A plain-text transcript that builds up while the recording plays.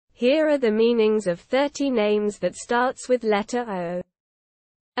Here are the meanings of 30 names that starts with letter O.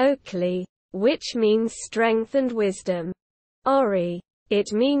 Oakley, which means strength and wisdom. Orrie,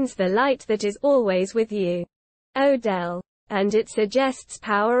 it means the light that is always with you. Odelle, and it suggests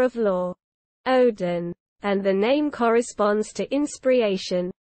power of law. Odin, and the name corresponds to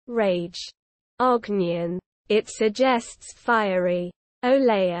inspiration, rage. Ognyan, it suggests fiery.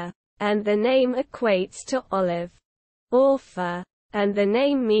 Olea, and the name equates to olive. Orpha, and the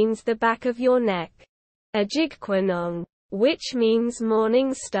name means the back of your neck. Ojigkwanong, which means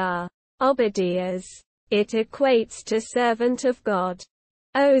morning star. Obadias, it equates to servant of God.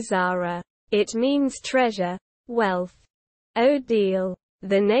 Ozara, it means treasure, wealth. Odile,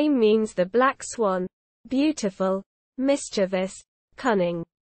 the name means the black swan, beautiful, mischievous, cunning.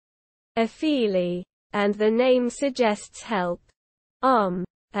 Ophelie, and the name suggests help.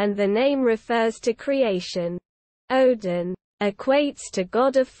 And the name refers to creation. Odin, equates to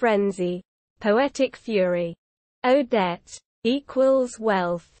god of frenzy, poetic fury. Odette, equals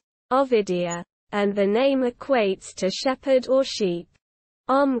wealth. Ovidia, and the name equates to shepherd or sheep.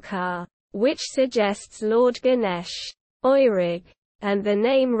 Omkar, which suggests Lord Ganesh. Oighrig, and the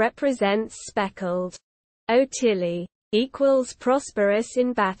name represents speckled. Ottilie, equals prosperous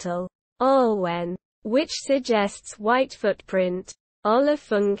in battle. Olwen, which suggests white footprint.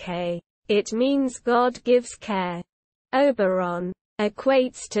 Olufunke, it means God gives care. Oberon,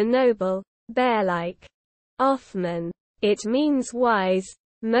 equates to noble, bear-like. Othman, it means wise,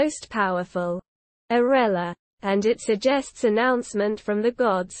 most powerful. Orella, and it suggests announcement from the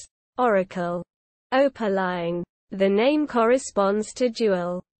gods, oracle. Opaline, the name corresponds to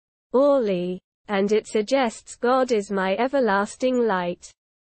jewel. Orley, and it suggests God is my everlasting light.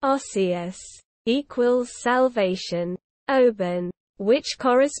 Osias, equals salvation. Oban, which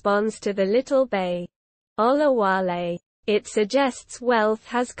corresponds to the little bay. Olawale, it suggests wealth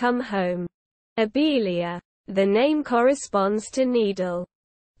has come home. Obelia, the name corresponds to needle.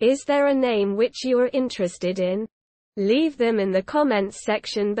 Is there a name which you are interested in? Leave them in the comments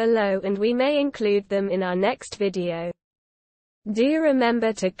section below and we may include them in our next video. Do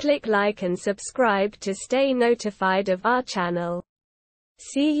remember to click like and subscribe to stay notified of our channel.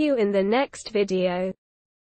 See you in the next video.